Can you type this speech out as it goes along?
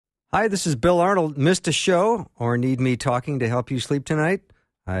Hi, this is Bill Arnold. Missed a show or need me talking to help you sleep tonight?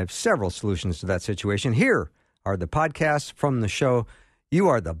 I have several solutions to that situation. Here are the podcasts from the show. You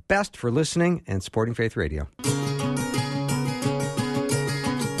are the best for listening and supporting Faith Radio.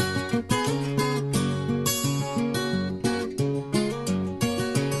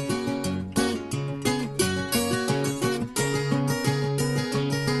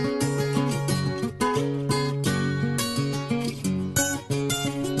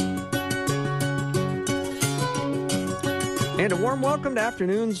 And a warm welcome to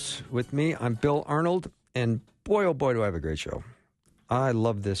Afternoons with me. I'm Bill Arnold, and boy, oh boy, do I have a great show. I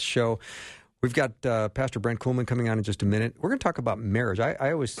love this show. We've got Pastor Brent Kuhlman coming on in just a minute. We're going to talk about marriage.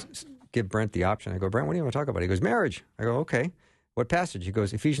 I always give Brent the option. I go, Brent, what do you want to talk about? He goes, marriage. I go, okay. What passage? He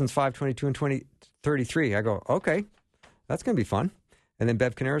goes, Ephesians 5:22 and 33. I go, okay, that's going to be fun. And then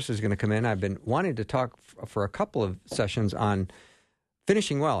Bev Coniaris is going to come in. I've been wanting to talk for a couple of sessions on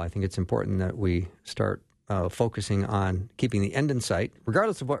finishing well. I think it's important that we start focusing on keeping the end in sight,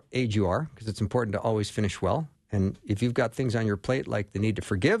 regardless of what age you are, because it's important to always finish well. And if you've got things on your plate like the need to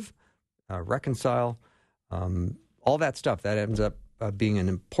forgive, reconcile, all that stuff, that ends up being an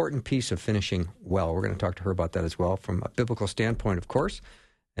important piece of finishing well. We're going to talk to her about that as well from a biblical standpoint, of course.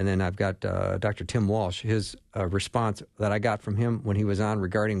 And then I've got Dr. Tim Walsh, his response that I got from him when he was on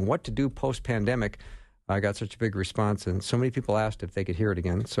regarding what to do post-pandemic. I got such a big response, and so many people asked if they could hear it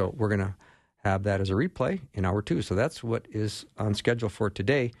again. So we're going to have that as a replay in hour two. So that's what is on schedule for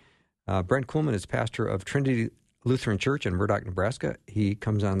today. Brent Kuhlman is pastor of Trinity Lutheran Church in Murdock, Nebraska. He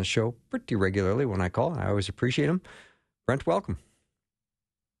comes on the show pretty regularly when I call. I always appreciate him. Brent, welcome.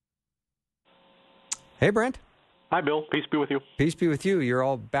 Hey, Brent. Hi, Bill. Peace be with you. Peace be with you. You're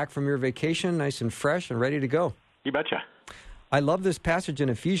all back from your vacation, nice and fresh and ready to go. You betcha. I love this passage in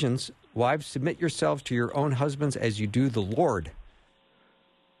Ephesians. Wives, submit yourselves to your own husbands as you do the Lord.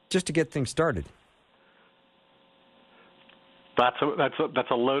 Just to get things started. That's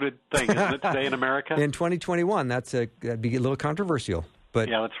a loaded thing, isn't it, today in America? In 2021, that'd be a little controversial. But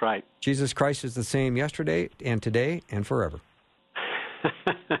yeah, that's right. Jesus Christ is the same yesterday and today and forever.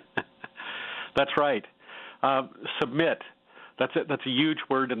 That's right. Submit. That's a huge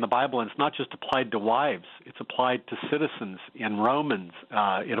word in the Bible, and it's not just applied to wives. It's applied to citizens. In Romans,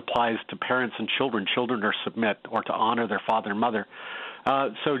 it applies to parents and children. Children are submit or to honor their father and mother.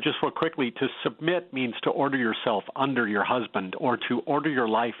 So just real quickly, to submit means to order yourself under your husband or to order your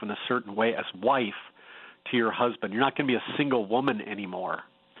life in a certain way as wife to your husband. You're not going to be a single woman anymore.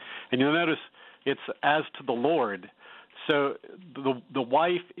 And you'll notice it's as to the Lord. So the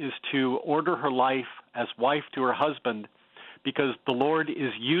wife is to order her life as wife to her husband because the Lord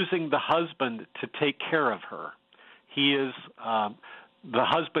is using the husband to take care of her. He is the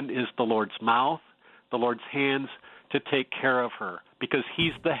husband is the Lord's mouth, the Lord's hands to take care of her because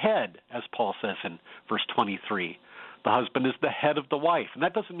he's the head, as Paul says in verse 23. The husband is the head of the wife. And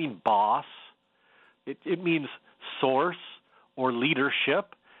that doesn't mean boss. It means source or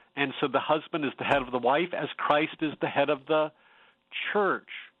leadership. And so the husband is the head of the wife as Christ is the head of the church.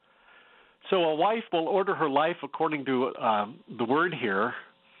 So a wife will order her life according to the word here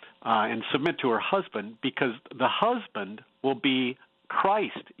and submit to her husband because the husband will be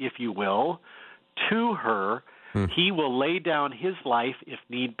Christ, if you will, to her. He will lay down his life, if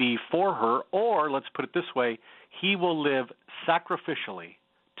need be, for her, or let's put it this way, he will live sacrificially,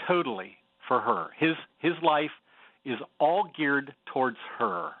 totally for her. His life is all geared towards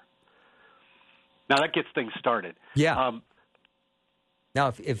her. Now that gets things started. Yeah.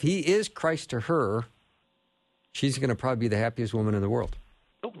 Now, if he is Christ to her, she's going to probably be the happiest woman in the world.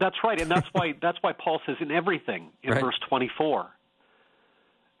 That's right, and that's why Paul says in everything in verse 24.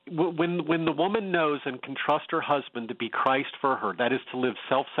 When the woman knows and can trust her husband to be Christ for her, that is to live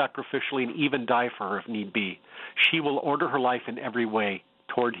self-sacrificially and even die for her if need be, she will order her life in every way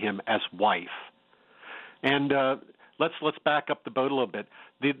toward him as wife. And let's back up the boat a little bit.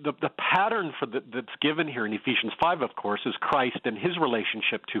 The pattern that's given here in Ephesians 5, of course, is Christ and his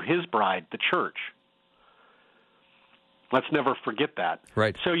relationship to his bride, the church. Let's never forget that.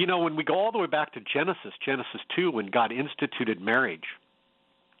 Right. So, when we go all the way back to Genesis 2, when God instituted marriage,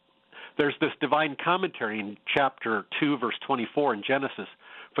 there's this divine commentary in chapter 2, verse 24 in Genesis.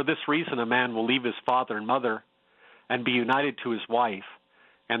 For this reason, a man will leave his father and mother and be united to his wife,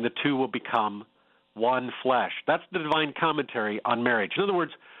 and the two will become one flesh. That's the divine commentary on marriage. In other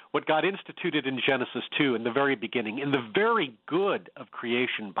words, what God instituted in Genesis 2 in the very beginning, in the very good of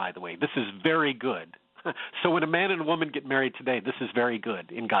creation, by the way. This is very good. So when a man and a woman get married today, this is very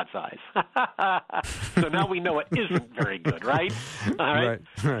good in God's eyes. So now we know it isn't very good, right? All right.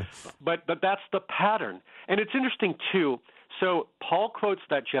 Right. But that's the pattern. And it's interesting, too. so Paul quotes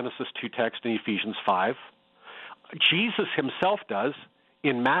that Genesis 2 text in Ephesians 5. Jesus himself does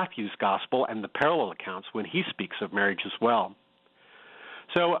in Matthew's gospel and the parallel accounts when he speaks of marriage as well.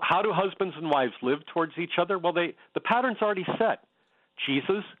 So how do husbands and wives live towards each other? Well, the pattern's already set.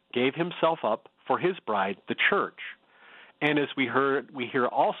 Jesus gave himself up for his bride, the church. And as we hear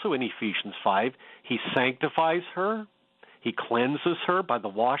also in Ephesians 5, he sanctifies her, he cleanses her by the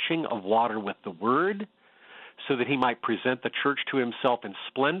washing of water with the word, so that he might present the church to himself in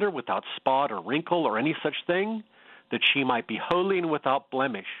splendor, without spot or wrinkle or any such thing, that she might be holy and without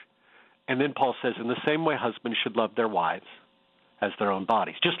blemish. And then Paul says, in the same way, husbands should love their wives as their own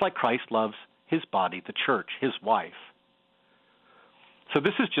bodies, just like Christ loves his body, the church, his wife. So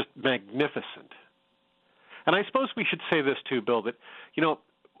this is just magnificent. And I suppose we should say this too, Bill, that,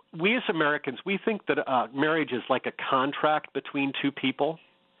 we as Americans, we think that marriage is like a contract between two people.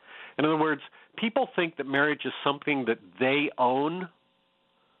 In other words, people think that marriage is something that they own,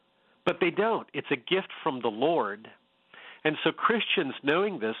 but they don't. It's a gift from the Lord. And so Christians,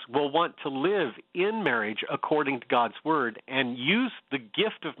 knowing this, will want to live in marriage according to God's word and use the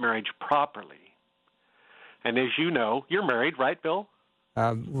gift of marriage properly. And as you know, you're married, right, Bill?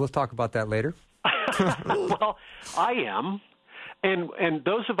 We'll talk about that later. Well, I am. And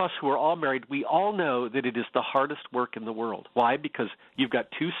those of us who are all married, we all know that it is the hardest work in the world. Why? Because you've got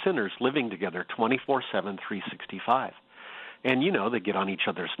two sinners living together 24/7, 365. And, they get on each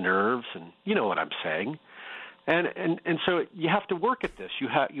other's nerves, and you know what I'm saying. And so you have to work at this. You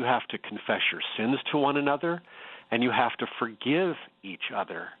have to confess your sins to one another, and you have to forgive each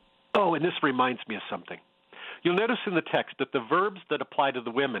other. Oh, and this reminds me of something. You'll notice in the text that the verbs that apply to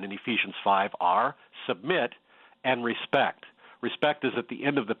the women in Ephesians 5 are submit and respect. Respect is at the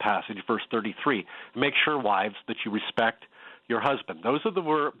end of the passage, verse 33. Make sure, wives, that you respect your husband. Those are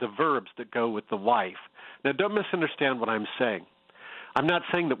the verbs that go with the wife. Now, don't misunderstand what I'm saying. I'm not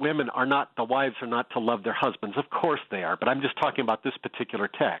saying that the wives are not to love their husbands. Of course they are, but I'm just talking about this particular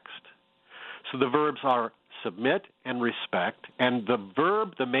text. So the verbs are submit and respect, and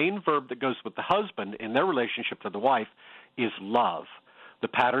the main verb that goes with the husband in their relationship to the wife is love. The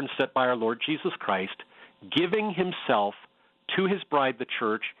pattern set by our Lord Jesus Christ, giving himself to his bride, the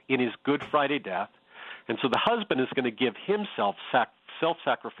church, in his Good Friday death. And so the husband is going to give himself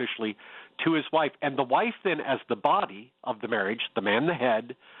self-sacrificially to his wife. And the wife then, as the body of the marriage, the man the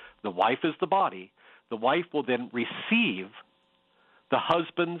head, the wife is the body, the wife will then receive the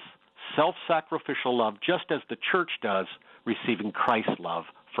husband's self-sacrificial love, just as the church does, receiving Christ's love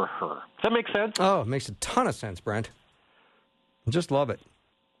for her. Does that make sense? Oh, it makes a ton of sense, Brent. I just love it.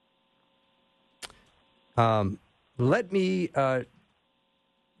 Let me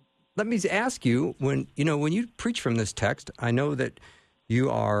ask you, when you preach from this text, I know that you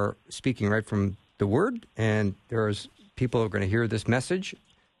are speaking right from the Word, and there's people who are going to hear this message,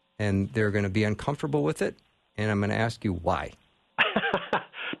 and they're going to be uncomfortable with it, and I'm going to ask you why.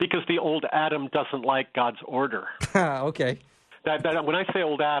 Because the old Adam doesn't like God's order. Okay. When I say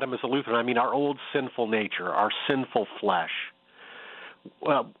old Adam as a Lutheran, I mean our old sinful nature, our sinful flesh.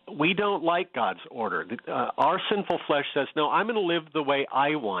 We don't like God's order. Our sinful flesh says, no, I'm going to live the way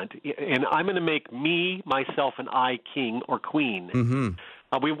I want, and I'm going to make me, myself, and I king or queen.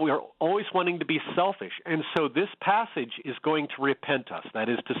 Mm-hmm. We are always wanting to be selfish. And so this passage is going to repent us. That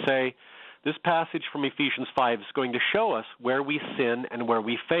is to say, this passage from Ephesians 5 is going to show us where we sin and where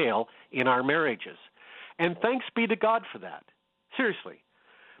we fail in our marriages. And thanks be to God for that. Seriously.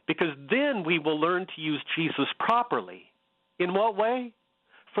 Because then we will learn to use Jesus properly. In what way?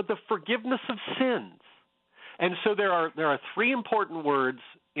 For the forgiveness of sins. And so there are three important words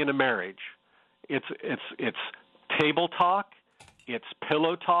in a marriage. It's table talk, it's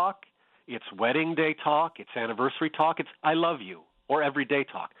pillow talk, it's wedding day talk, it's anniversary talk, it's I love you, or everyday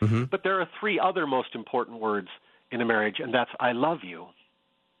talk. Mm-hmm. But there are three other most important words in a marriage, and that's I love you.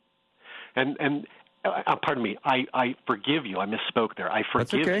 And pardon me, I forgive you. I misspoke there. I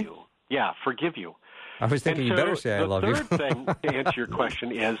forgive you. Yeah, forgive you. I was thinking you better say I love you. The third thing, to answer your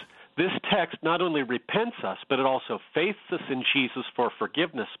question, is this text not only repents us, but it also faiths us in Jesus for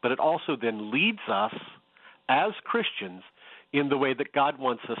forgiveness, but it also then leads us as Christians in the way that God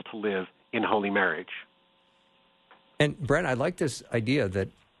wants us to live in holy marriage. And, Brent, I like this idea that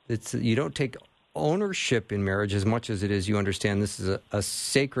you don't take ownership in marriage as much as it is you understand this is a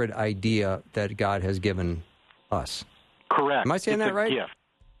sacred idea that God has given us. Correct. Am I saying that right? Gift.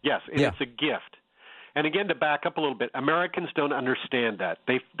 Yes, and it's a gift. And again, to back up a little bit, Americans don't understand that.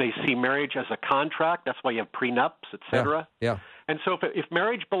 They see marriage as a contract. That's why you have prenups, et cetera. Yeah. And so if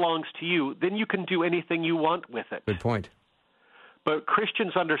marriage belongs to you, then you can do anything you want with it. Good point. But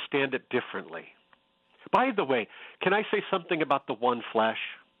Christians understand it differently. By the way, can I say something about the one flesh?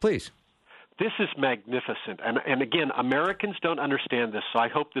 Please. This is magnificent. And again, Americans don't understand this, so I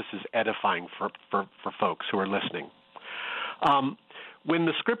hope this is edifying for folks who are listening. When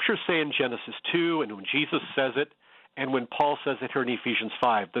the scriptures say in Genesis 2, and when Jesus says it, and when Paul says it here in Ephesians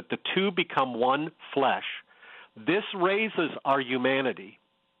 5, that the two become one flesh, this raises our humanity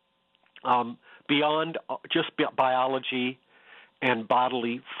beyond just biology and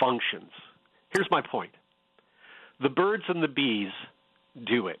bodily functions. Here's my point. The birds and the bees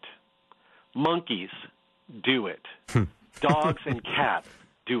do it. Monkeys do it. Dogs and cats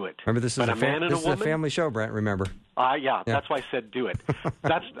do it. Remember, this is a family show, Brent, remember. Yeah, that's why I said do it.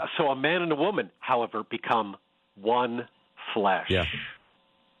 So a man and a woman, however, become one flesh. Yeah.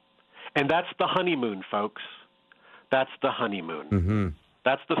 And that's the honeymoon, folks. That's the honeymoon. Mm-hmm.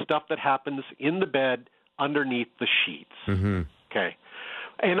 That's the stuff that happens in the bed underneath the sheets. Mm-hmm. Okay.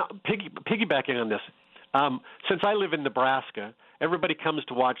 And piggybacking on this, since I live in Nebraska, everybody comes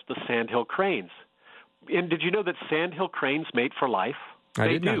to watch the sandhill cranes. And did you know that sandhill cranes mate for life? I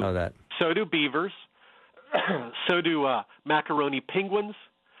did not know that. So do beavers. So do macaroni penguins,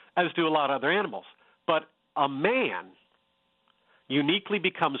 as do a lot of other animals. But a man uniquely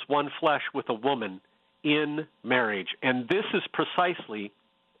becomes one flesh with a woman in marriage. And this is precisely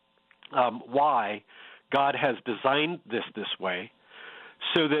why God has designed this way,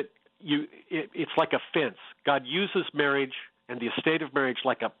 so that it's like a fence. God uses marriage and the estate of marriage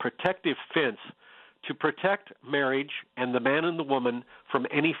like a protective fence to protect marriage and the man and the woman from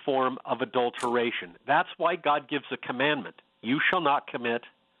any form of adulteration. That's why God gives a commandment. You shall not commit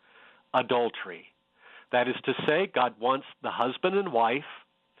adultery. That is to say, God wants the husband and wife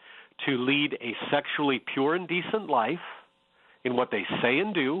to lead a sexually pure and decent life in what they say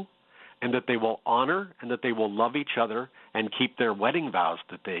and do, and that they will honor and that they will love each other and keep their wedding vows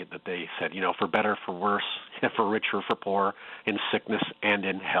that they said, for better, for worse, for richer, for poor, in sickness and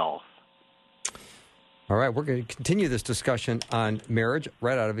in health. All right, we're going to continue this discussion on marriage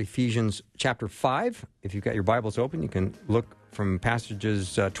right out of Ephesians chapter 5. If you've got your Bibles open, you can look from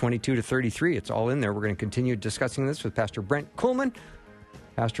passages 22 to 33. It's all in there. We're going to continue discussing this with Pastor Brent Kuhlman,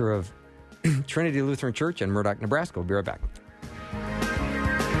 pastor of Trinity Lutheran Church in Murdoch, Nebraska. We'll be right back.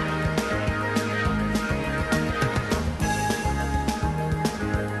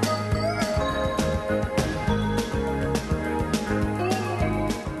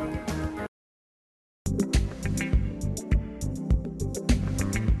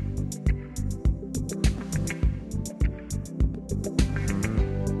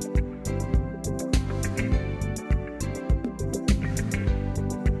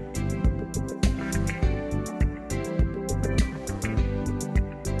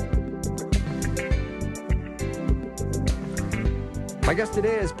 My guest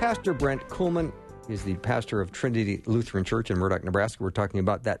today is Pastor Brent Kuhlman. He's the pastor of Trinity Lutheran Church in Murdoch, Nebraska. We're talking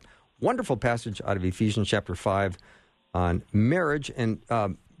about that wonderful passage out of Ephesians chapter 5 on marriage. And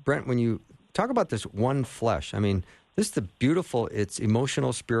Brent, when you talk about this one flesh, I mean, this is the beautiful, it's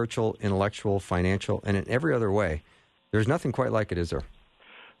emotional, spiritual, intellectual, financial, and in every other way. There's nothing quite like it, is there?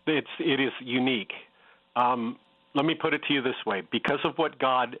 It is unique. Let me put it to you this way. Because of what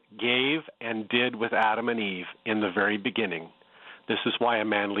God gave and did with Adam and Eve in the very beginning, this is why a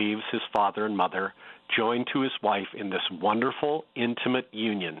man leaves his father and mother, joined to his wife in this wonderful, intimate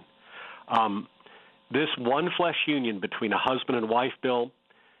union. This one flesh union between a husband and wife, Bill,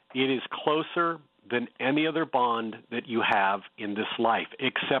 it is closer than any other bond that you have in this life,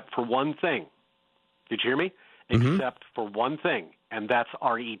 except for one thing. Did you hear me? Mm-hmm. Except for one thing, and that's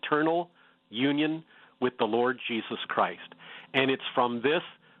our eternal union with the Lord Jesus Christ. And it's from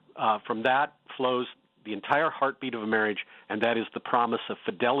that flows the entire heartbeat of a marriage, and that is the promise of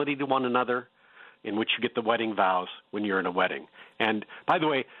fidelity to one another, in which you get the wedding vows when you're in a wedding. And by the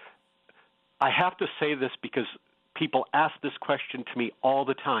way, I have to say this because people ask this question to me all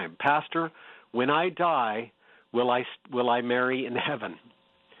the time. Pastor, when I die, will I marry in heaven?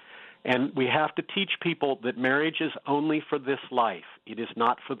 And we have to teach people that marriage is only for this life. It is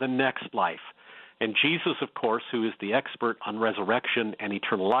not for the next life. And Jesus, of course, who is the expert on resurrection and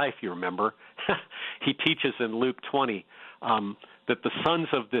eternal life, you remember, he teaches in Luke 20 that the sons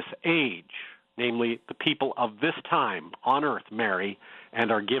of this age, namely the people of this time on earth, marry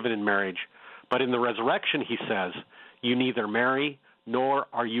and are given in marriage. But in the resurrection, he says, you neither marry nor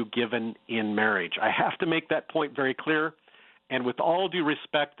are you given in marriage. I have to make that point very clear. And with all due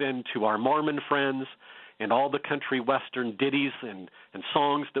respect then to our Mormon friends and all the country western ditties and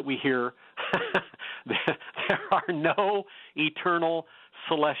songs that we hear, there are no eternal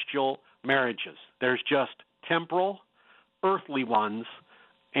celestial marriages. There's just temporal, earthly ones,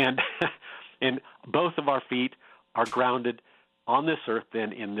 and And both of our feet are grounded on this earth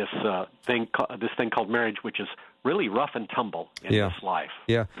then in this thing called marriage, which is really rough and tumble in this life.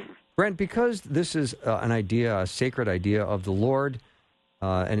 Yeah. Brent, because this is an idea, a sacred idea of the Lord,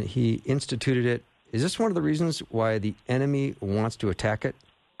 and he instituted it, is this one of the reasons why the enemy wants to attack it?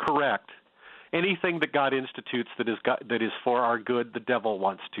 Correct. Anything that God institutes that is for our good, the devil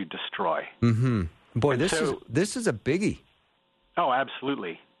wants to destroy. Mm-hmm. Boy, this is a biggie. Oh,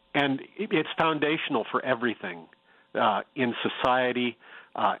 absolutely. And it's foundational for everything in society,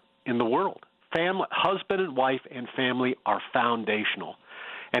 in the world. Family, husband and wife and family are foundational.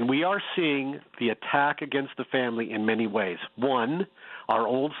 And we are seeing the attack against the family in many ways. One, our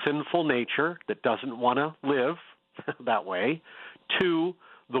old sinful nature that doesn't want to live that way. Two,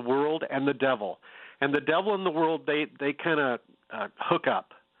 the world and the devil. And the devil and the world, they kind of hook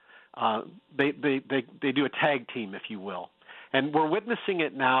up. They do a tag team, if you will. And we're witnessing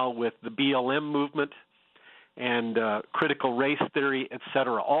it now with the BLM movement and critical race theory, et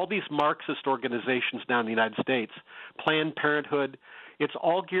cetera. All these Marxist organizations now in the United States, Planned Parenthood, it's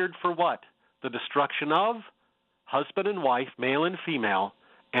all geared for what? The destruction of husband and wife, male and female,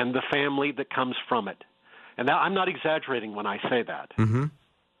 and the family that comes from it. And now, I'm not exaggerating when I say that. Mm-hmm.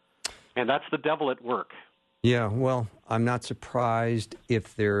 And that's the devil at work. Yeah, well, I'm not surprised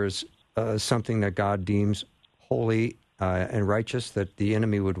if there's something that God deems holy and righteous that the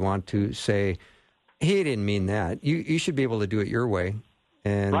enemy would want to say, he didn't mean that. You should be able to do it your way.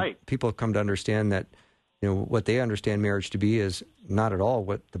 And people have come to understand that, what they understand marriage to be is not at all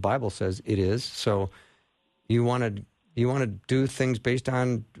what the Bible says it is. So you want to do things based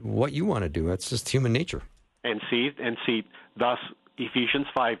on what you want to do. That's just human nature. And see, thus Ephesians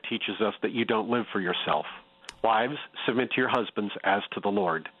 5 teaches us that you don't live for yourself. Wives, submit to your husbands as to the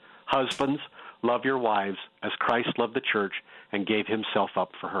Lord. Husbands, love your wives as Christ loved the church and gave himself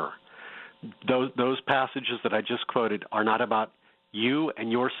up for her. Those passages that I just quoted are not about you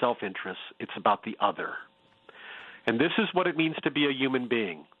and your self-interest. It's about the other. And this is what it means to be a human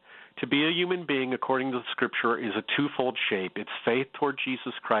being. To be a human being, according to the Scripture, is a twofold shape. It's faith toward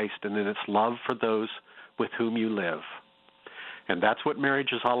Jesus Christ, and then it's love for those with whom you live. And that's what marriage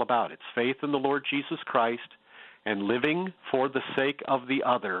is all about. It's faith in the Lord Jesus Christ and living for the sake of the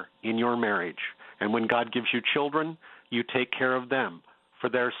other in your marriage. And when God gives you children, you take care of them for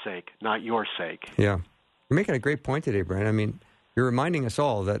their sake, not your sake. Yeah. You're making a great point today, Brent. I mean, you're reminding us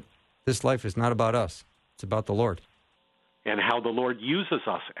all that this life is not about us. It's about the Lord. And how the Lord uses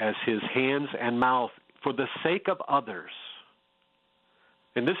us as his hands and mouth for the sake of others.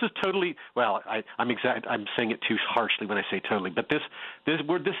 And this is totally, well, I'm saying it too harshly when I say totally, but this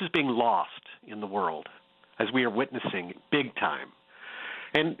is being lost in the world as we are witnessing big time.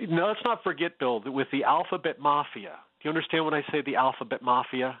 And let's not forget, Bill, that with the alphabet mafia, do you understand when I say the alphabet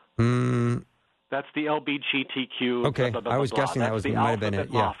mafia? That's the LGBTQ. Okay, blah, blah, blah, I was blah. guessing That's that might have been it.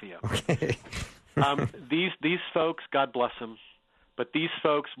 Yeah. Mafia. Okay. These folks, God bless them, but these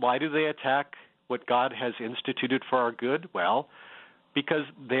folks, why do they attack what God has instituted for our good? Well, because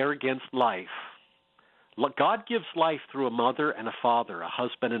they're against life. God gives life through a mother and a father, a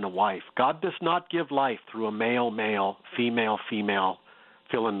husband and a wife. God does not give life through a male, female,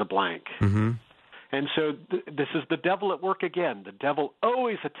 fill in the blank. Mm-hmm. And so this is the devil at work again. The devil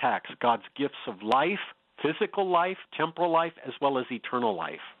always attacks God's gifts of life, physical life, temporal life, as well as eternal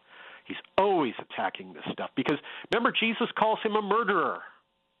life. He's always attacking this stuff because, remember, Jesus calls him a murderer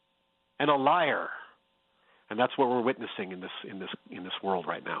and a liar. And that's what we're witnessing in this world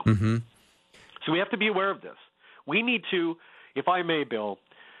right now. Mm-hmm. So we have to be aware of this. We need to, if I may, Bill,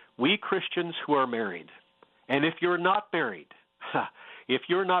 we Christians who are married, and if you're not married,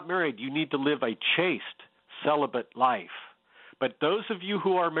 you need to live a chaste, celibate life. But those of you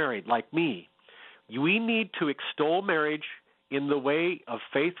who are married, like me, we need to extol marriage in the way of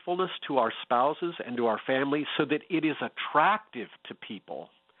faithfulness to our spouses and to our families so that it is attractive to people,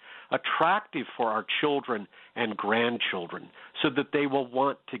 attractive for our children and grandchildren, so that they will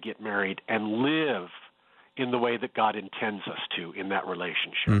want to get married and live in the way that God intends us to in that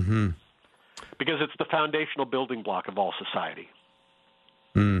relationship. Mm-hmm. Because it's the foundational building block of all society.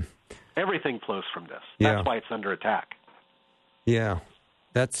 Everything flows from this. That's why it's under attack. Yeah,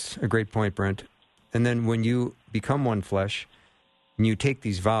 that's a great point, Brent. And then when you become one flesh, and you take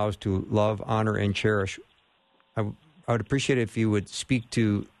these vows to love, honor, and cherish, I would appreciate it if you would speak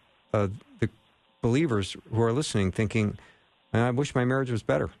to the believers who are listening, thinking, I wish my marriage was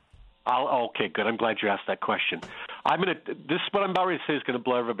better. Okay, good. I'm glad you asked that question. This is what I'm about to say is going to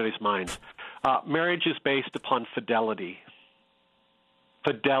blow everybody's minds. Marriage is based upon fidelity.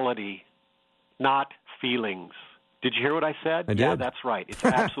 Fidelity, not feelings. Did you hear what I said? I did. Yeah, that's right. It's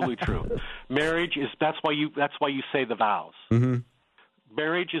absolutely true. Marriage is that's why you say the vows. Mm-hmm.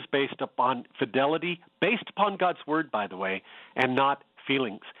 Marriage is based upon fidelity, based upon God's word, by the way, and not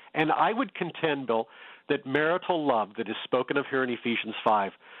feelings. And I would contend, Bill, that marital love that is spoken of here in Ephesians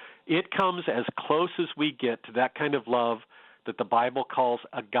 5, it comes as close as we get to that kind of love that the Bible calls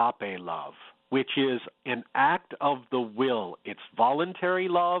agape love, which is an act of the will. It's voluntary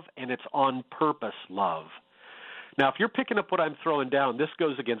love, and it's on purpose love. Now, if you're picking up what I'm throwing down, this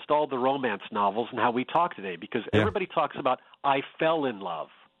goes against all the romance novels and how we talk today, because everybody talks about, I fell in love.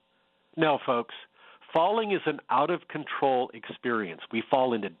 No, folks, falling is an out-of-control experience. We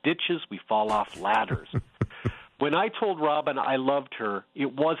fall into ditches. We fall off ladders. When I told Robin I loved her,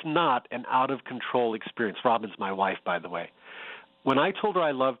 it was not an out-of-control experience. Robin's my wife, by the way. When I told her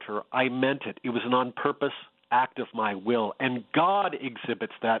I loved her, I meant it. It was an on-purpose act of my will. And God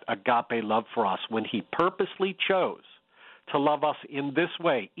exhibits that agape love for us when he purposely chose to love us in this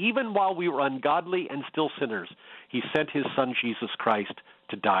way. Even while we were ungodly and still sinners, he sent his son, Jesus Christ,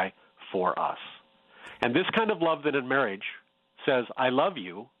 to die for us. And this kind of love that in marriage says, I love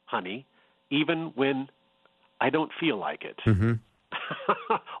you, honey, even when I don't feel like it. Mm-hmm.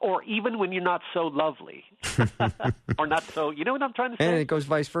 Or even when you're not so lovely. Or not so, you know what I'm trying to say? And it goes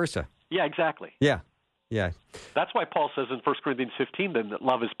vice versa. Yeah, exactly. Yeah. Yeah. That's why Paul says in 1 Corinthians 15 then that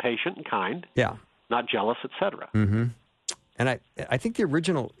love is patient and kind, not jealous, etc. Mm-hmm. And I think the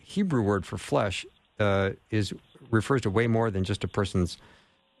original Hebrew word for flesh refers to way more than just a person's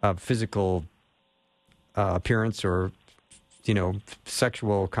physical appearance or,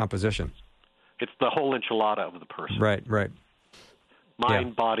 sexual composition. It's the whole enchilada of the person. Right.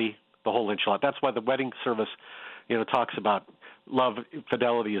 Mind, body, the whole enchilada. That's why the wedding service, talks about love,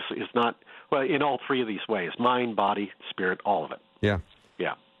 fidelity is not, well, in all three of these ways, mind, body, spirit, all of it. Yeah.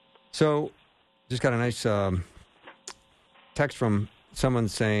 Yeah. So just got a nice text from someone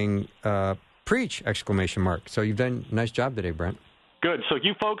saying, preach, ! So you've done a nice job today, Brent. Good. So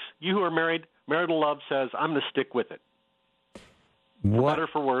you folks, you who are married, marital love says, I'm going to stick with it. For better,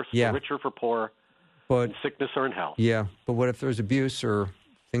 for worse, for richer, for poor, in sickness or in health. Yeah, but what if there's abuse or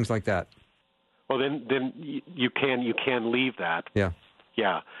things like that? Well, then you can leave that. Yeah.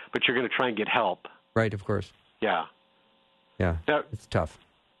 Yeah, but you're going to try and get help. Right, of course. Yeah. Yeah, it's tough.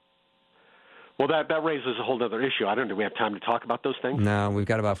 Well, that raises a whole other issue. I don't know. Do we have time to talk about those things? No, we've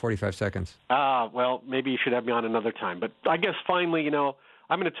got about 45 seconds. Well, maybe you should have me on another time. But I guess finally,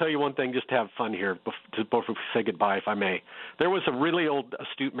 I'm going to tell you one thing just to have fun here before we say goodbye, if I may. There was a really old,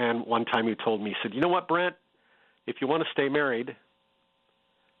 astute man one time who told me, he said, you know what, Brent? If you want to stay married,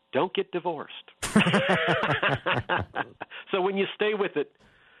 don't get divorced. So when you stay with it,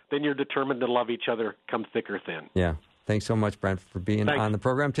 then you're determined to love each other, come thick or thin. Yeah. Thanks so much, Brent, for being on the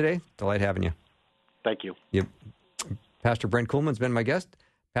program today. Delight having you. Thank you. Yep. Pastor Brent Kuhlman's been my guest,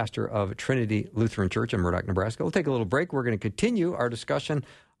 pastor of Trinity Lutheran Church in Murdoch, Nebraska. We'll take a little break. We're going to continue our discussion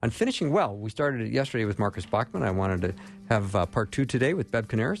on finishing well. We started it yesterday with Marcus Bachman. I wanted to have part 2 today with Bev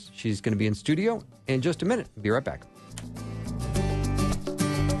Coniaris. She's going to be in studio in just a minute. Be right back.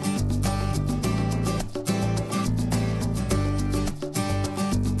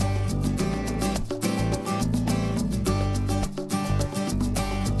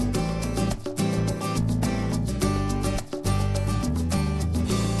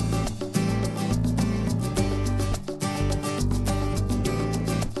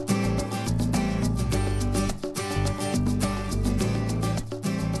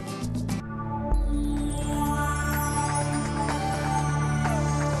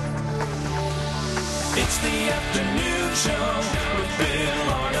 It's the afternoon show with Bill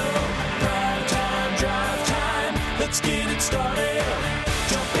Arnold. Prime time, drive time. Let's get it started.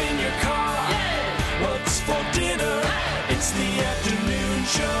 Jump in your car. Yeah. What's for dinner? Hey. It's the afternoon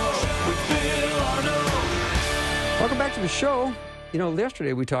show with Bill Arnold. Welcome back to the show.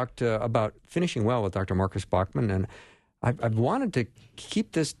 Yesterday we talked about finishing well with Dr. Marcus Bachman, and I've wanted to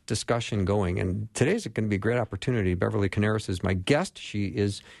keep this discussion going, and today's going to be a great opportunity. Beverly Coniaris is my guest. She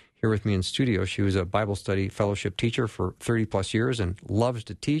is here with me in studio. She was a Bible study fellowship teacher for 30-plus years and loves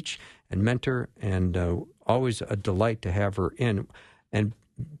to teach and mentor, and always a delight to have her in. And,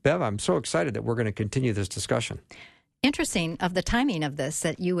 Bev, I'm so excited that we're going to continue this discussion. Interesting of the timing of this,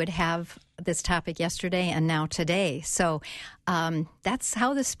 that you would have this topic yesterday and now today. So that's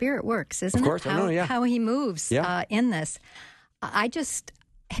how the Spirit works, isn't it? Of course, I know, yeah. How he moves in this.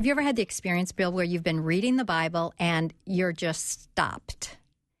 Have you ever had the experience, Bill, where you've been reading the Bible and you're just stopped?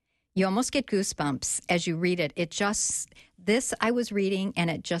 You almost get goosebumps as you read it. This I was reading, and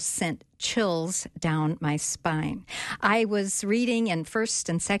it just sent chills down my spine. I was reading in 1st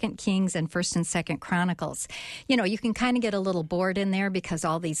and 2nd Kings and 1st and 2nd Chronicles. You know, you can kind of get a little bored in there because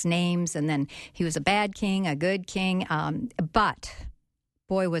all these names, and then he was a bad king, a good king. But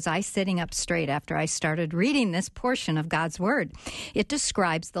boy, was I sitting up straight after I started reading this portion of God's Word. It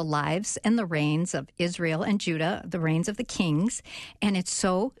describes the lives and the reigns of Israel and Judah, the reigns of the kings, and it's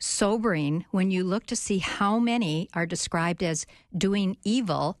so sobering when you look to see how many are described as doing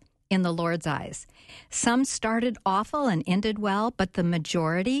evil in the Lord's eyes. Some started awful and ended well, but the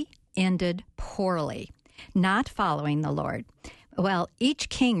majority ended poorly, not following the Lord. Well, each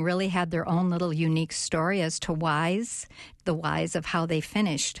king really had their own little unique story as to the whys of how they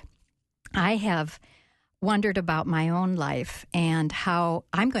finished. I have wondered about my own life and how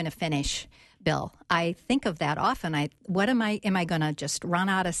I'm going to finish, Bill. I think of that often. Am I going to just run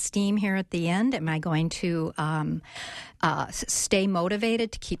out of steam here at the end? Am I going to stay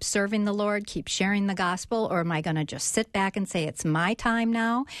motivated to keep serving the Lord, keep sharing the gospel, or am I going to just sit back and say it's my time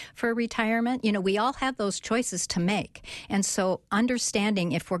now for retirement? You know, we all have those choices to make. And so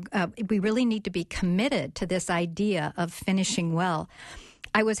understanding if we really need to be committed to this idea of finishing well.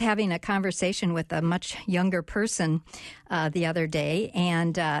 I was having a conversation with a much younger person the other day,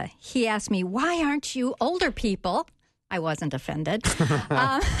 and he asked me, why aren't you older people? I wasn't offended.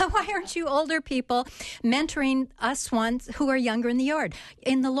 Why aren't you older people mentoring us ones who are younger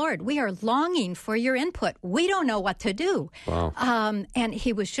in the Lord? We are longing for your input. We don't know what to do. Wow. And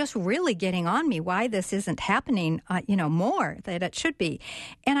he was just really getting on me why this isn't happening, more that it should be.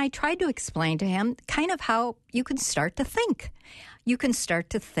 And I tried to explain to him kind of how you can start to think. You can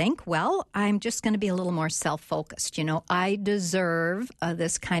start to think, well, I'm just going to be a little more self-focused. You know, I deserve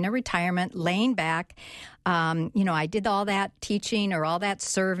this kind of retirement, laying back. I did all that teaching or all that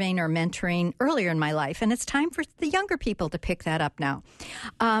serving or mentoring earlier in my life, and it's time for the younger people to pick that up now.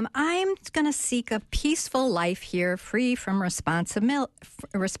 I'm going to seek a peaceful life here, free from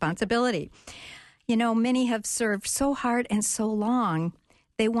responsibility. You know, many have served so hard and so long,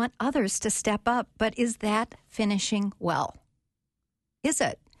 they want others to step up, but is that finishing well? Is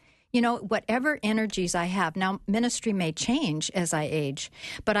it? You know, whatever energies I have, now ministry may change as I age,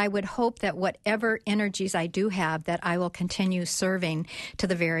 but I would hope that whatever energies I do have, that I will continue serving to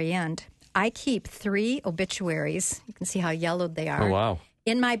the very end. I keep 3 obituaries, you can see how yellowed they are, Oh, wow.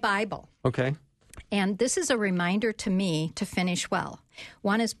 in my Bible. Okay. And this is a reminder to me to finish well.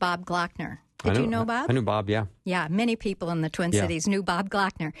 One is Bob Glockner. Did you know Bob? I knew Bob, yeah. Yeah, many people in the Twin Cities knew Bob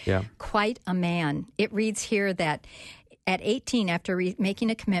Glockner. Yeah. Quite a man. It reads here that at 18, after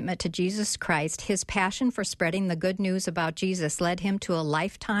making a commitment to Jesus Christ, his passion for spreading the good news about Jesus led him to a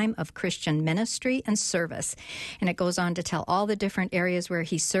lifetime of Christian ministry and service. And it goes on to tell all the different areas where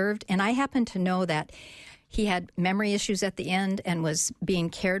he served. And I happen to know that he had memory issues at the end and was being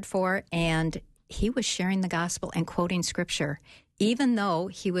cared for, and he was sharing the gospel and quoting scripture, even though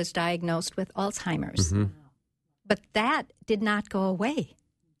he was diagnosed with Alzheimer's. Mm-hmm. But that did not go away.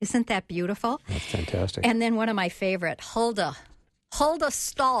 Isn't that beautiful? That's fantastic. And then one of my favorite, Huldah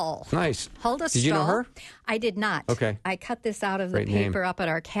Stahl. Nice. Huldah Stahl. Did you know her? I did not. Okay. I cut this out of the Great paper name. up at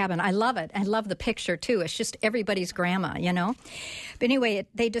our cabin. I love it. I love the picture, too. It's just everybody's grandma, you know? But anyway,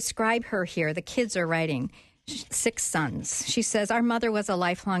 they describe her here. The kids are writing. 6 sons. She says, our mother was a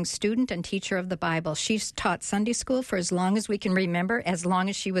lifelong student and teacher of the Bible. She's taught Sunday school for as long as we can remember, as long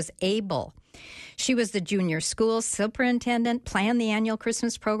as she was able. She was the junior school superintendent, planned the annual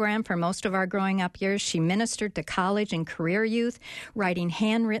Christmas program for most of our growing up years. She ministered to college and career youth, writing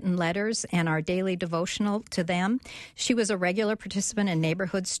handwritten letters and our daily devotional to them. She was a regular participant in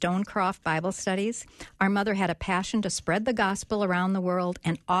neighborhood Stonecroft Bible studies. Our mother had a passion to spread the gospel around the world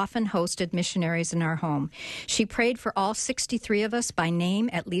and often hosted missionaries in our home. She prayed for all 63 of us by name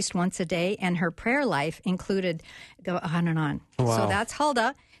at least once a day, and her prayer life included, go on and on. Wow. So that's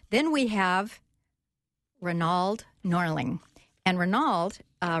Huldah. Then we have Ronald Norling. And Ronald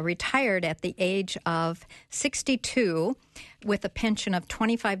retired at the age of 62 with a pension of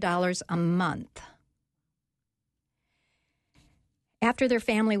 $25 a month. After their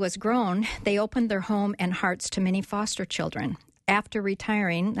family was grown, they opened their home and hearts to many foster children. After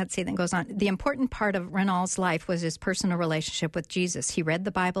retiring, let's see, that goes on. The important part of Ronald's life was his personal relationship with Jesus. He read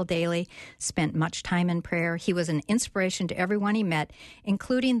the Bible daily, spent much time in prayer. He was an inspiration to everyone he met,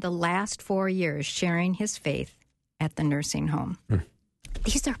 including the last 4 years sharing his faith at the nursing home.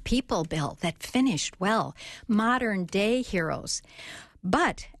 These are people, Bill, that finished well, modern-day heroes.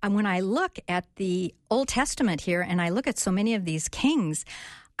 But when I look at the Old Testament here, and I look at so many of these kings,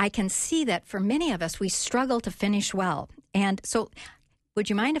 I can see that for many of us, we struggle to finish well. And so would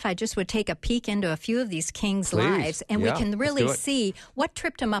you mind if I just would take a peek into a few of these kings' Please. lives, and Yeah, we can let's really do it. see what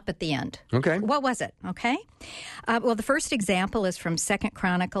tripped them up at the end? Okay. What was it? Okay. Well, the first example is from 2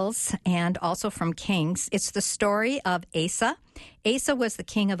 Chronicles and also from Kings. It's the story of Asa. Asa was the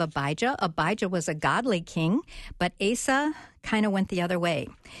king of Abijah. Abijah was a godly king, but Asa kind of went the other way.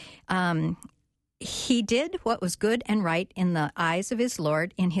 He did what was good and right in the eyes of his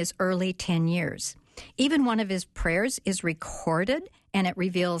Lord in his early 10 years. Even one of his prayers is recorded, and it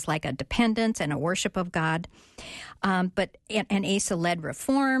reveals like a dependence and a worship of God. But Asa led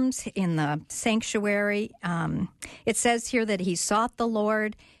reforms in the sanctuary. It says here that he sought the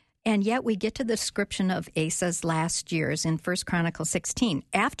Lord, and yet we get to the description of Asa's last years in 1 Chronicles 16.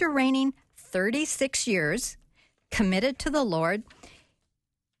 After reigning 36 years, committed to the Lord,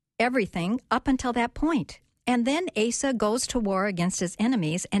 everything up until that point. And then Asa goes to war against his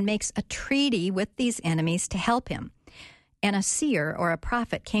enemies and makes a treaty with these enemies to help him. And a seer or a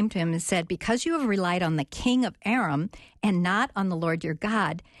prophet came to him and said, because you have relied on the king of Aram and not on the Lord your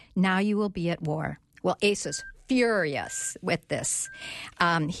God, now you will be at war. Well, Asa's furious with this.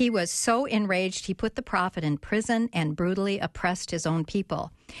 He was so enraged, he put the prophet in prison and brutally oppressed his own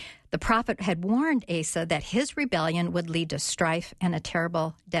people. The prophet had warned Asa that his rebellion would lead to strife and a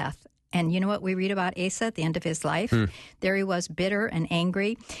terrible death. And you know what we read about Asa at the end of his life? There he was, bitter and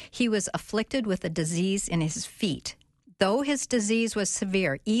angry. He was afflicted with a disease in his feet. Though his disease was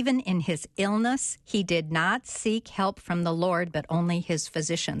severe, even in his illness, he did not seek help from the Lord, but only his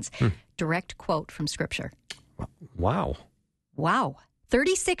physicians. Direct quote from Scripture. Wow. Wow.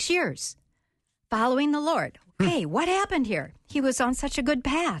 36 years following the Lord. Hey, what happened here? He was on such a good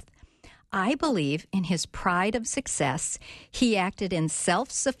path. I believe in his pride of success, he acted in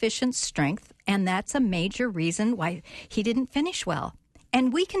self-sufficient strength, and that's a major reason why he didn't finish well.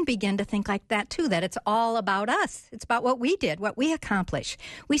 And we can begin to think like that, too, that it's all about us. It's about what we did, what we accomplished.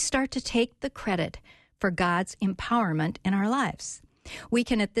 We start to take the credit for God's empowerment in our lives. We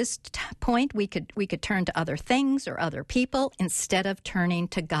can, at this point, we could turn to other things or other people instead of turning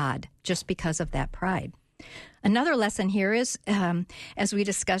to God, just because of that pride. Another lesson here is, as we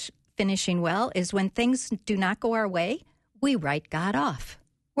discuss finishing well, is when things do not go our way, we write God off.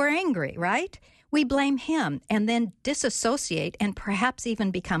 We're angry, right? We blame him and then disassociate and perhaps even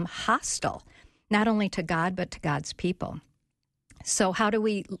become hostile, not only to God, but to God's people. So how do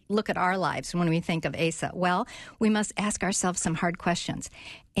we look at our lives when we think of Asa? Well, we must ask ourselves some hard questions.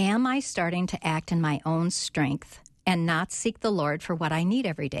 Am I starting to act in my own strength and not seek the Lord for what I need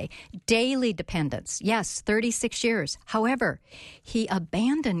every day? Daily dependence. Yes, 36 years. However, he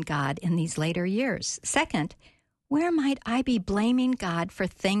abandoned God in these later years. Second, where might I be blaming God for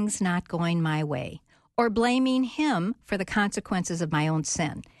things not going my way or blaming him for the consequences of my own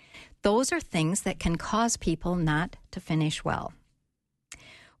sin? Those are things that can cause people not to finish well.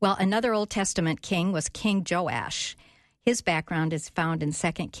 Well, another Old Testament king was King Joash. His background is found in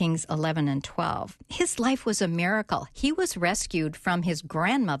 2 Kings 11 and 12. His life was a miracle. He was rescued from his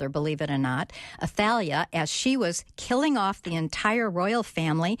grandmother, believe it or not, Athaliah, as she was killing off the entire royal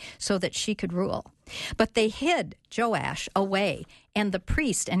family so that she could rule. But they hid Joash away, and the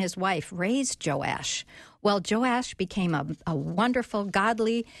priest and his wife raised Joash. Well, Joash became a wonderful,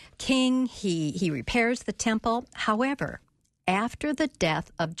 godly king. He repairs the temple. However, after the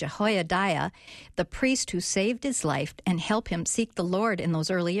death of Jehoiada, the priest who saved his life and helped him seek the Lord in those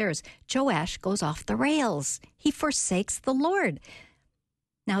early years, Joash goes off the rails. He forsakes the Lord.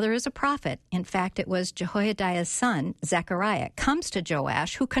 Now, there is a prophet. In fact, it was Jehoiada's son, Zechariah, comes to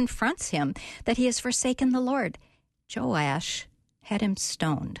Joash, who confronts him that he has forsaken the Lord. Joash had him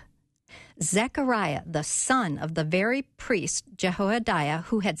stoned. Zechariah, the son of the very priest, Jehoiada,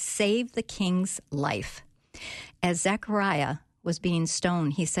 who had saved the king's life. As Zechariah was being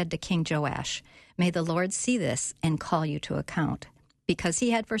stoned, he said to King Joash, "May the Lord see this and call you to account." Because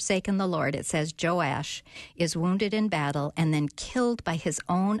he had forsaken the Lord, it says Joash is wounded in battle and then killed by his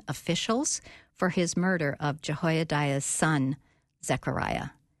own officials for his murder of Jehoiada's son, Zechariah.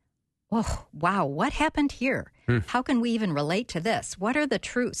 Oh, wow, what happened here? How can we even relate to this? What are the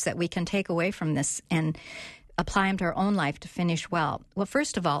truths that we can take away from this and apply them to our own life to finish well? Well,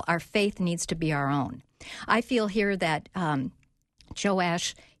 first of all, our faith needs to be our own. I feel here that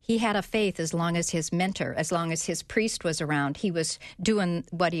Joash, he had a faith as long as his mentor, as long as his priest was around, he was doing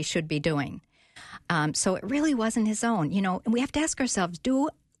what he should be doing. So it really wasn't his own. You know, and we have to ask ourselves,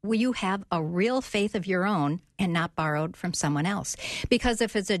 will you have a real faith of your own and not borrowed from someone else? Because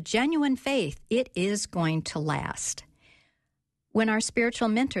if it's a genuine faith, it is going to last. When our spiritual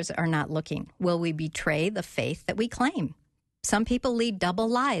mentors are not looking, will we betray the faith that we claim? Some people lead double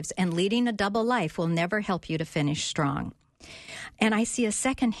lives, and leading a double life will never help you to finish strong. And I see a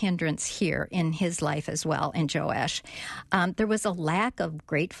second hindrance here in his life as well, in Joash. There was a lack of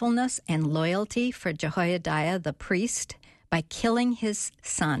gratefulness and loyalty for Jehoiada the priest by killing his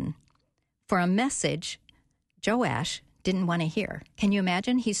son for a message Joash didn't want to hear. Can you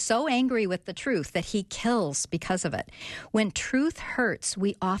imagine? He's so angry with the truth that he kills because of it. When truth hurts,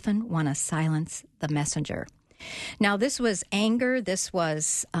 we often want to silence the messenger. Now, this was anger. This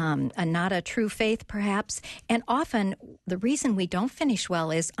was not a true faith, perhaps. And often the reason we don't finish well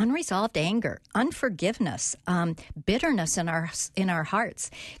is unresolved anger, unforgiveness, bitterness in our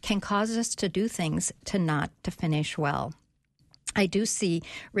hearts can cause us to do things to finish well. I do see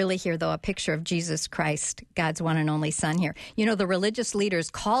really here, though, a picture of Jesus Christ, God's one and only Son here. You know, the religious leaders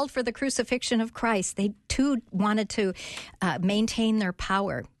called for the crucifixion of Christ. They, too, wanted to maintain their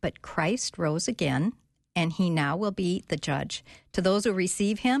power. But Christ rose again, and he now will be the judge. To those who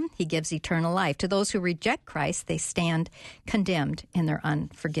receive him, he gives eternal life. To those who reject Christ, they stand condemned in their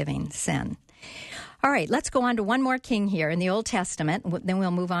unforgiving sin. All right, let's go on to one more king here in the Old Testament. Then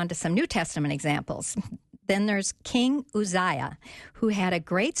we'll move on to some New Testament examples. Then there's King Uzziah, who had a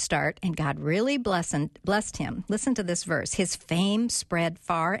great start, and God really blessed him. Listen to this verse. His fame spread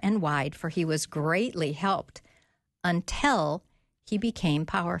far and wide, for he was greatly helped until he became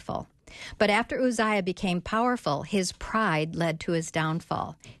powerful. But after Uzziah became powerful, his pride led to his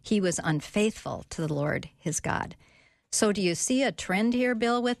downfall. He was unfaithful to the Lord his God. So do you see a trend here,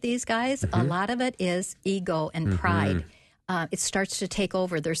 Bill, with these guys? Mm-hmm. A lot of it is ego and pride. It starts to take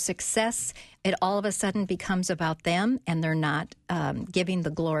over. Their success, it all of a sudden becomes about them, and they're not giving the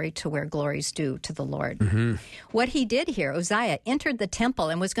glory to where glory's due to the Lord. Mm-hmm. What he did here, Uzziah entered the temple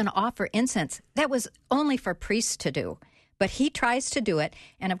and was going to offer incense. That was only for priests to do. But he tries to do it,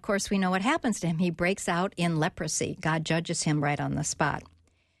 and of course we know what happens to him. He breaks out in leprosy. God judges him right on the spot.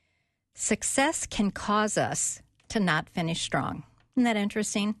 Success can cause us to not finish strong. Isn't that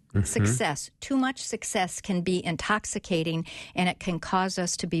interesting? Mm-hmm. Success. Too much success can be intoxicating, and it can cause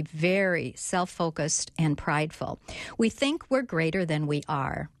us to be very self-focused and prideful. We think we're greater than we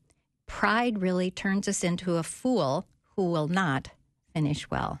are. Pride really turns us into a fool who will not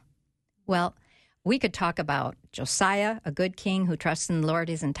finish well. Well, we could talk about Josiah, a good king who trusted in the Lord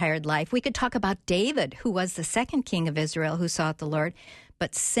his entire life. We could talk about David, who was the second king of Israel who sought the Lord,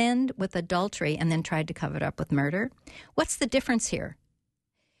 but sinned with adultery and then tried to cover it up with murder. What's the difference here?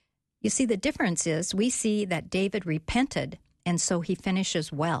 You see, the difference is we see that David repented, and so he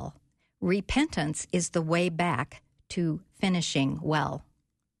finishes well. Repentance is the way back to finishing well.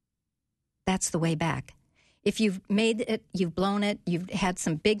 That's the way back. If you've made it, you've blown it, you've had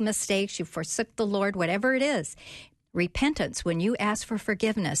some big mistakes, you forsook the Lord, whatever it is, repentance, when you ask for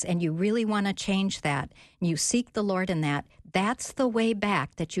forgiveness and you really want to change that, and you seek the Lord in that, that's the way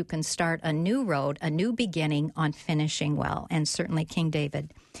back that you can start a new road, a new beginning on finishing well. And certainly King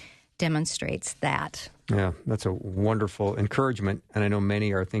David demonstrates that. Yeah, that's a wonderful encouragement. And I know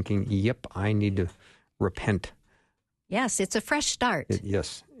many are thinking, yep, I need to repent. Yes, it's a fresh start.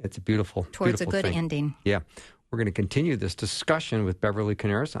 Yes, it's a beautiful towards beautiful a good thing. ending. Yeah. We're going to continue this discussion with Beverly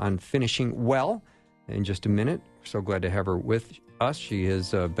Coniaris on finishing well in just a minute. We're so glad to have her with us. She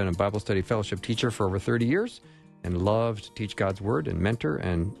has been a Bible study fellowship teacher for over 30 years and loves to teach God's Word and mentor.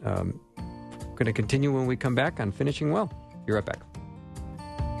 And we're going to continue when we come back on Finishing Well. Be right back.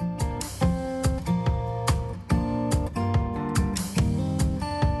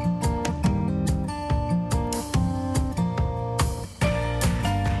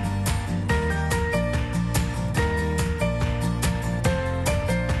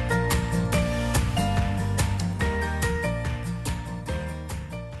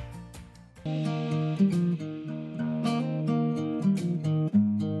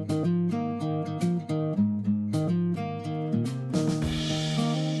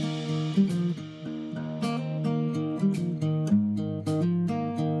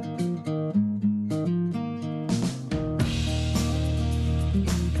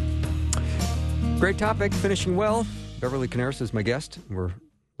 Great topic, finishing well. Beverly Coniaris is my guest. We're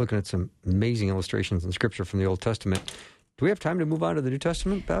looking at some amazing illustrations in Scripture from the Old Testament. Do we have time to move on to the New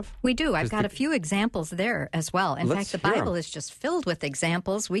Testament, Bev? We do. I've got a few examples there as well. In fact, the Bible is just filled with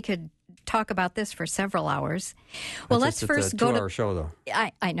examples. We could talk about this for several hours. Well, let's first go to... It's a 2-hour show, though.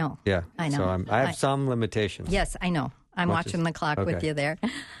 I know. Yeah. I know. So I have some limitations. Yes, I know. I'm watching the clock with you there.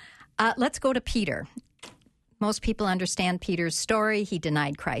 Let's go to Peter. Most people understand Peter's story. He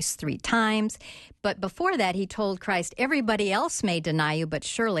denied Christ 3 times. But before that, he told Christ, everybody else may deny you, but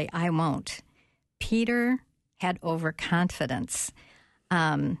surely I won't. Peter had overconfidence.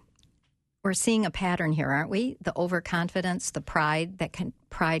 we're seeing a pattern here, aren't we? The overconfidence, the pride,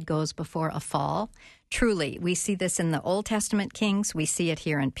 pride goes before a fall. Truly, we see this in the Old Testament kings. We see it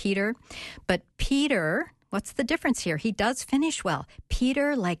here in Peter. But Peter, what's the difference here? He does finish well.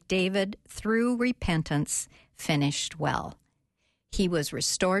 Peter, like David, through repentance, finished well. He was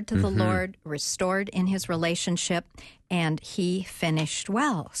restored to the Lord, restored in his relationship, and he finished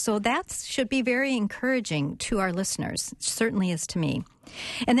well. So that should be very encouraging to our listeners. It certainly is to me.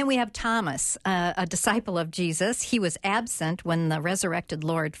 And then we have Thomas, a disciple of Jesus. He was absent when the resurrected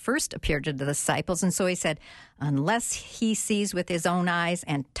Lord first appeared to the disciples, and so he said, unless he sees with his own eyes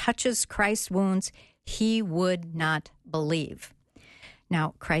and touches Christ's wounds, he would not believe.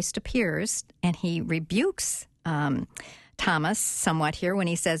 Now, Christ appears, and he rebukes Thomas somewhat here when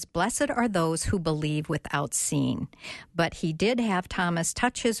he says, blessed are those who believe without seeing. But he did have Thomas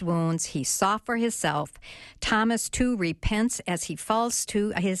touch his wounds. He saw for himself. Thomas, too, repents as he falls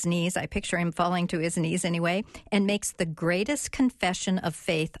to his knees. I picture him falling to his knees anyway, and makes the greatest confession of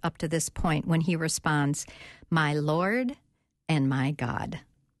faith up to this point when he responds, my Lord and my God.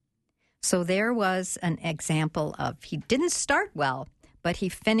 So there was an example of he didn't start well, but he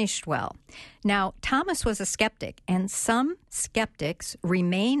finished well. Now, Thomas was a skeptic, and some skeptics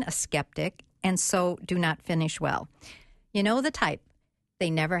remain a skeptic and so do not finish well. You know the type.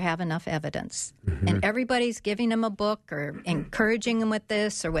 They never have enough evidence. And everybody's giving them a book or encouraging them with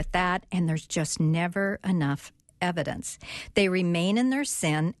this or with that, and there's just never enough evidence. They remain in their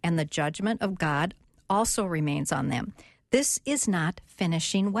sin, and the judgment of God also remains on them. This is not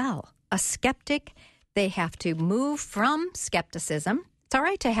finishing well. A skeptic, they have to move from skepticism. It's all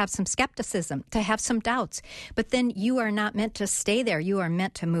right to have some skepticism, to have some doubts, but then you are not meant to stay there. You are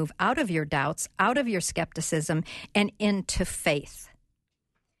meant to move out of your doubts, out of your skepticism, and into faith.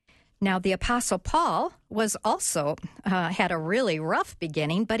 Now, the Apostle Paul was also had a really rough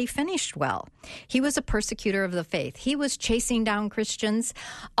beginning, but he finished well. He was a persecutor of the faith. He was chasing down Christians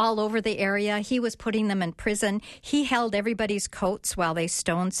all over the area. He was putting them in prison. He held everybody's coats while they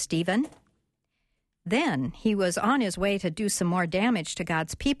stoned Stephen. Then he was on his way to do some more damage to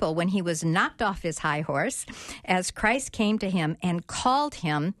God's people when he was knocked off his high horse as Christ came to him and called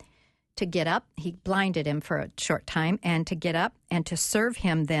him to get up. He blinded him for a short time, and to get up and to serve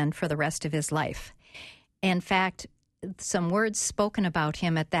him then for the rest of his life. In fact, some words spoken about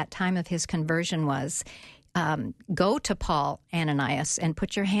him at that time of his conversion was, go to Paul, Ananias, and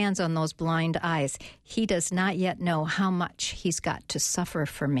put your hands on those blind eyes. He does not yet know how much he's got to suffer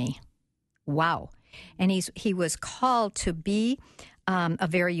for me. Wow. And he was called to be a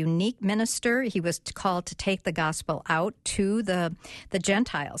very unique minister. He was called to take the gospel out to the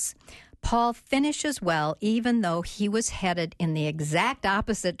Gentiles. Paul finishes well, even though he was headed in the exact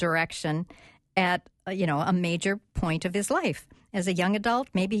opposite direction at a major point of his life. As a young adult,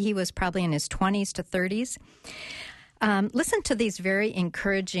 maybe he was probably in his 20s to 30s. Listen to these very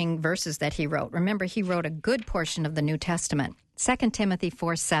encouraging verses that he wrote. Remember, he wrote a good portion of the New Testament. 2 Timothy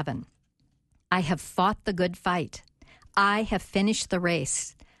 4:7. I have fought the good fight. I have finished the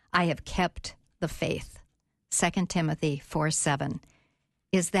race. I have kept the faith. 2 Timothy 4:7.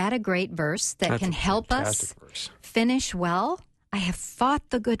 Is that a great verse that can help us finish well? I have fought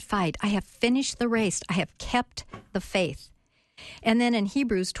the good fight. I have finished the race. I have kept the faith. And then in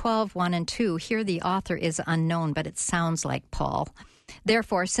Hebrews 12:1 and 2, here the author is unknown, but it sounds like Paul.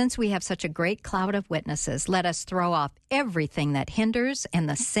 Therefore, since we have such a great cloud of witnesses, let us throw off everything that hinders and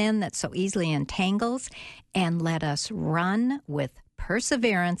the sin that so easily entangles, and let us run with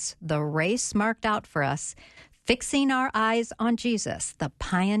perseverance the race marked out for us, fixing our eyes on Jesus, the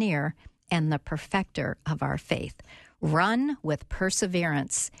pioneer and the perfecter of our faith. Run with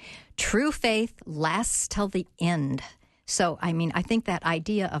perseverance. True faith lasts till the end. So, I think that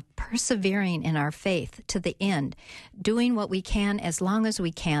idea of persevering in our faith to the end, doing what we can as long as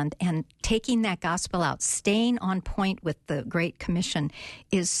we can, and taking that gospel out, staying on point with the Great Commission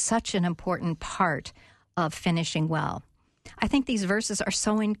is such an important part of finishing well. I think these verses are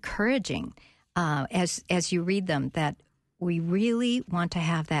so encouraging as you read them, that we really want to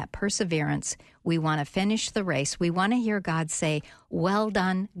have that perseverance. We want to finish the race. We want to hear God say, well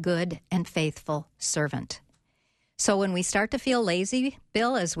done, good and faithful servant. So when we start to feel lazy,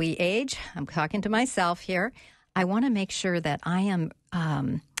 Bill, as we age, I'm talking to myself here, I want to make sure that I am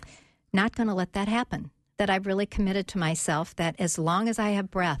not going to let that happen, that I've really committed to myself that as long as I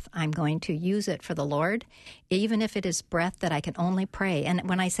have breath, I'm going to use it for the Lord, even if it is breath that I can only pray. And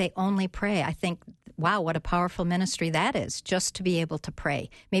when I say only pray, I think, wow, what a powerful ministry that is, just to be able to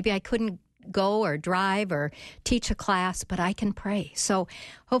pray. Maybe I couldn't go or drive or teach a class, but I can pray. So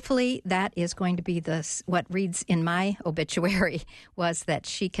hopefully that is going to be what reads in my obituary was that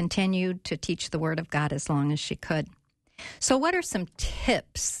she continued to teach the Word of God as long as she could. So what are some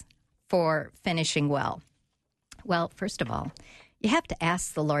tips for finishing well? Well, first of all, you have to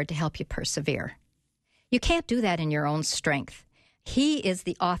ask the Lord to help you persevere. You can't do that in your own strength. He is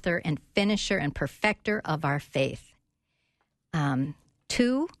the author and finisher and perfecter of our faith.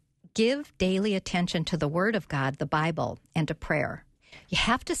 2, give daily attention to the Word of God, the Bible, and to prayer. You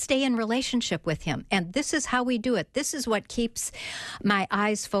have to stay in relationship with Him, and this is how we do it. This is what keeps my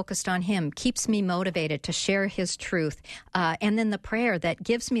eyes focused on Him, keeps me motivated to share His truth, and then the prayer that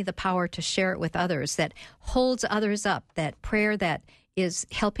gives me the power to share it with others, that holds others up, that prayer that is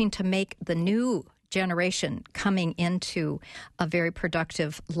helping to make the new generation coming into a very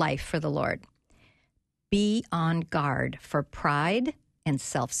productive life for the Lord. Be on guard for pride and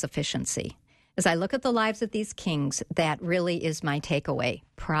self-sufficiency. As I look at the lives of these kings, that really is my takeaway.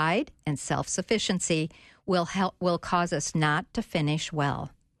 Pride and self-sufficiency will cause us not to finish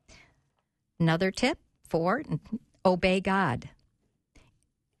well. Another tip 4, obey God.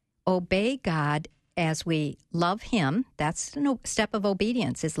 Obey God as we love Him. That's a step of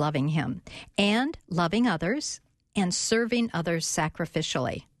obedience, is loving Him, and loving others and serving others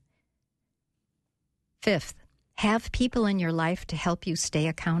sacrificially. 5th, have people in your life to help you stay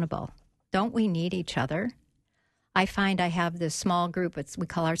accountable. Don't we need each other? I find I have this small group, we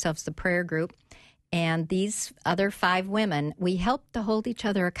call ourselves the prayer group, and these other 5 women, we help to hold each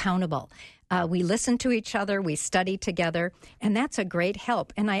other accountable. We listen to each other, we study together, and that's a great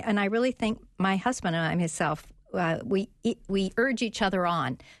help. And I really think my husband and I myself, we urge each other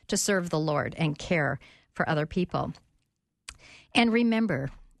on to serve the Lord and care for other people. And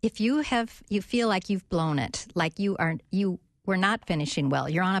remember, if you feel like you've blown it, like we're not finishing well,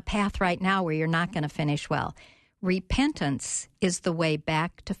 you're on a path right now where you're not going to finish well. Repentance is the way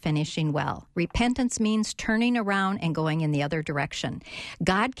back to finishing well. Repentance means turning around and going in the other direction.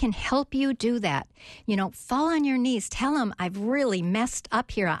 God can help you do that. Fall on your knees. Tell Him, I've really messed up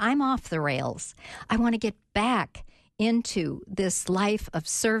here. I'm off the rails. I want to get back into this life of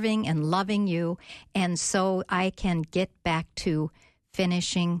serving and loving you, and so I can get back to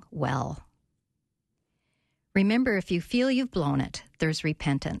finishing well. Remember, if you feel you've blown it, there's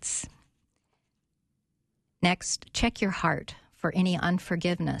repentance. Next, check your heart for any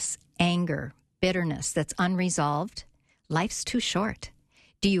unforgiveness, anger, bitterness that's unresolved. Life's too short.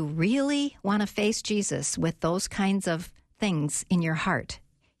 Do you really want to face Jesus with those kinds of things in your heart?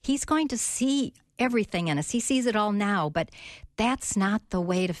 He's going to see everything in us. He sees it all now, but that's not the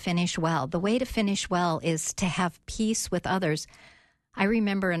way to finish well. The way to finish well is to have peace with others. I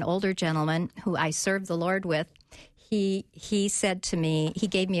remember an older gentleman who I served the Lord with. He said to me, he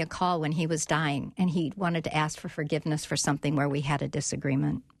gave me a call when he was dying, and he wanted to ask for forgiveness for something where we had a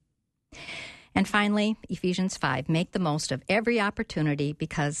disagreement. And finally, Ephesians 5, make the most of every opportunity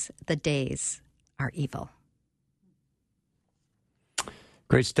because the days are evil.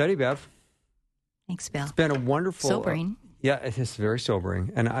 Great study, Bev. Thanks, Bill. It's been a wonderful... Sobering. Yeah, it is very sobering.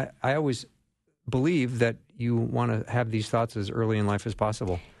 And I always believe that you want to have these thoughts as early in life as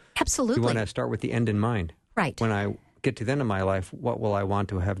possible. Absolutely. You want to start with the end in mind. Right. When I get to the end of my life, what will I want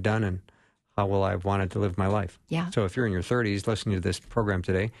to have done and how will I have wanted to live my life? Yeah. So if you're in your 30s listening to this program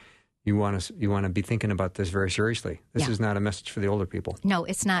today, you want to be thinking about this very seriously. This is not a message for the older people. No,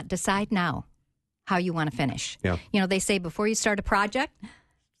 it's not. Decide now how you want to finish. Yeah. They say before you start a project,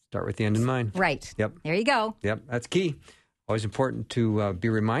 start with the end in mind. Right. Yep. There you go. Yep. That's key. Always important to be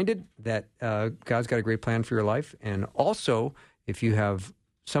reminded that God's got a great plan for your life. And also, if you have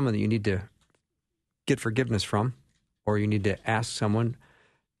someone that you need to get forgiveness from, or you need to ask someone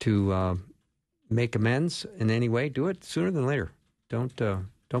to make amends in any way, do it sooner than later. Don't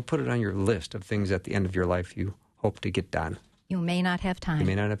put it on your list of things at the end of your life you hope to get done. You may not have time. You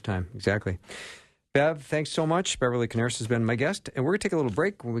may not have time. Exactly. Bev, thanks so much. Beverly Coniaris has been my guest. And we're going to take a little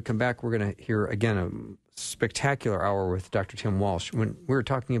break. When we come back, we're going to hear, again, a spectacular hour with Dr. Tim Walsh. When we were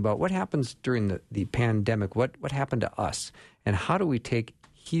talking about what happens during the pandemic, what happened to us, and how do we take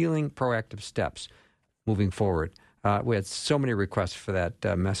healing, proactive steps moving forward. We had so many requests for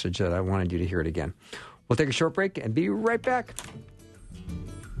that message that I wanted you to hear it again. We'll take a short break and be right back.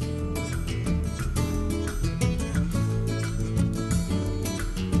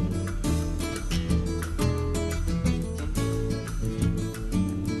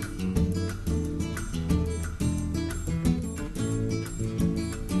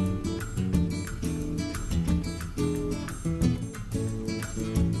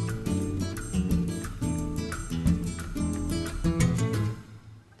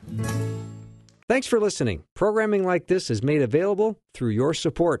 Thanks for listening. Programming like this is made available through your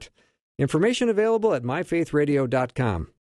support. Information available at myfaithradio.com.